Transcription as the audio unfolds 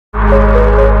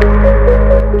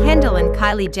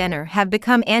Kylie Jenner have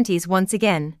become aunties once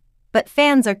again, but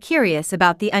fans are curious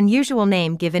about the unusual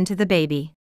name given to the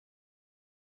baby.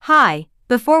 Hi,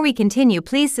 before we continue,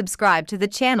 please subscribe to the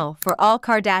channel for all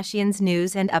Kardashians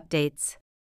news and updates.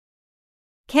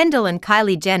 Kendall and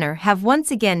Kylie Jenner have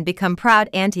once again become proud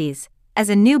aunties, as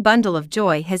a new bundle of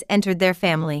joy has entered their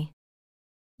family.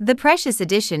 The precious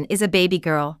addition is a baby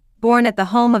girl, born at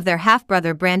the home of their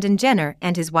half-brother Brandon Jenner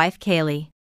and his wife Cayley.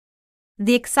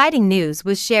 The exciting news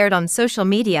was shared on social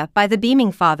media by the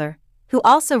beaming father, who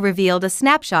also revealed a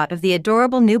snapshot of the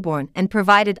adorable newborn and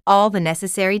provided all the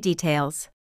necessary details.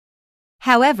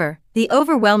 However, the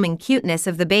overwhelming cuteness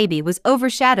of the baby was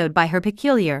overshadowed by her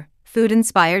peculiar,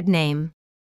 food-inspired name.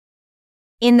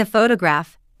 In the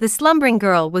photograph, the slumbering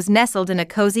girl was nestled in a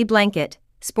cozy blanket,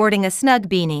 sporting a snug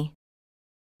beanie.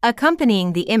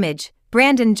 Accompanying the image,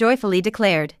 Brandon joyfully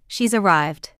declared, "She's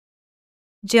arrived."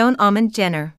 Joan Almond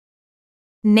Jenner.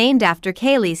 Named after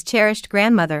Cayley's cherished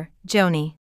grandmother,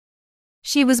 Joanie.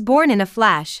 She was born in a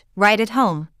flash, right at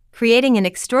home, creating an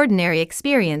extraordinary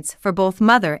experience for both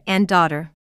mother and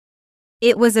daughter.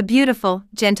 It was a beautiful,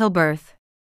 gentle birth.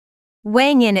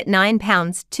 Weighing in at 9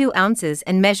 pounds 2 ounces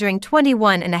and measuring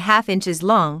 21.5 inches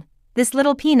long, this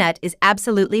little peanut is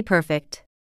absolutely perfect.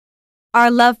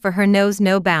 Our love for her knows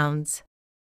no bounds.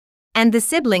 And the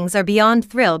siblings are beyond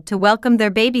thrilled to welcome their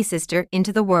baby sister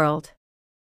into the world.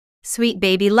 "Sweet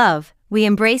baby love, we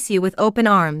embrace you with open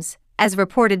arms," as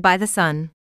reported by The Sun.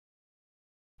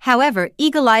 However,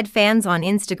 eagle-eyed fans on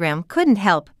Instagram couldn't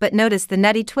help but notice the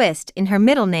nutty twist in her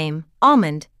middle name,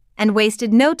 Almond, and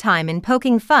wasted no time in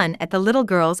poking fun at the little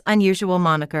girl's unusual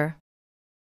moniker.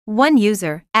 One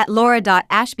user,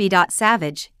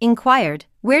 @laura.ashby.savage, inquired,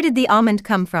 "Where did the almond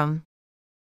come from?"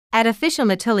 @official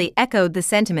Natuli echoed the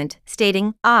sentiment,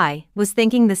 stating, "I was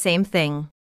thinking the same thing."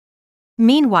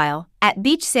 Meanwhile,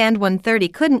 @beachsand130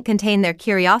 couldn't contain their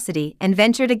curiosity and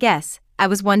ventured a guess, "I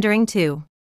was wondering too.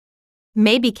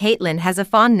 Maybe Caitlyn has a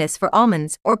fondness for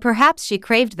almonds, or perhaps she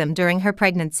craved them during her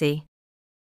pregnancy."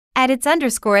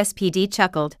 @its_SPD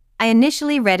chuckled, "I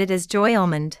initially read it as Joy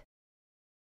Almond."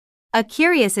 A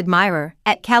curious admirer,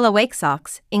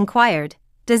 @Callawakesocks, inquired,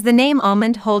 "Does the name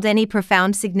almond hold any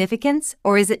profound significance,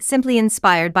 or is it simply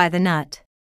inspired by the nut?"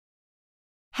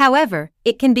 However,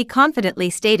 it can be confidently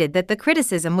stated that the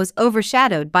criticism was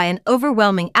overshadowed by an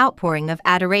overwhelming outpouring of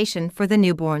adoration for the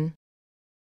newborn.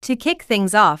 To kick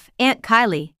things off, Aunt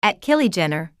Kylie, @Kylie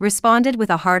Jenner, responded with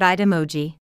a heart-eyed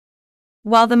emoji.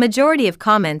 While the majority of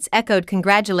comments echoed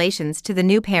congratulations to the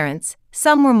new parents,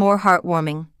 some were more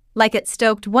heartwarming, like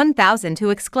 @Stoked1000 who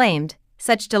exclaimed,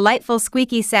 "Such delightful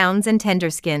squeaky sounds and tender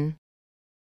skin.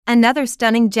 Another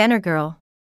stunning Jenner girl.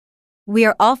 We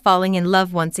are all falling in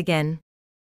love once again."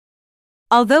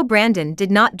 Although Brandon did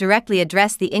not directly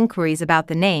address the inquiries about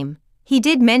the name, he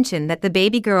did mention that the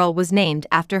baby girl was named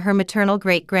after her maternal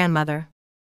great-grandmother.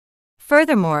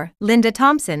 Furthermore, Linda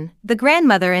Thompson, the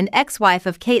grandmother and ex-wife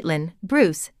of Caitlyn,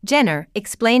 Bruce, Jenner,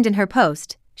 explained in her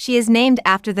post, "She is named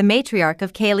after the matriarch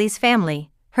of Cayley's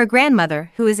family, her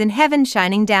grandmother who is in heaven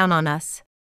shining down on us."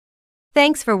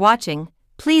 Thanks for watching.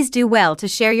 Please do well to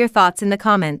share your thoughts in the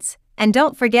comments, and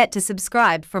don't forget to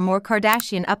subscribe for more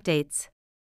Kardashian updates.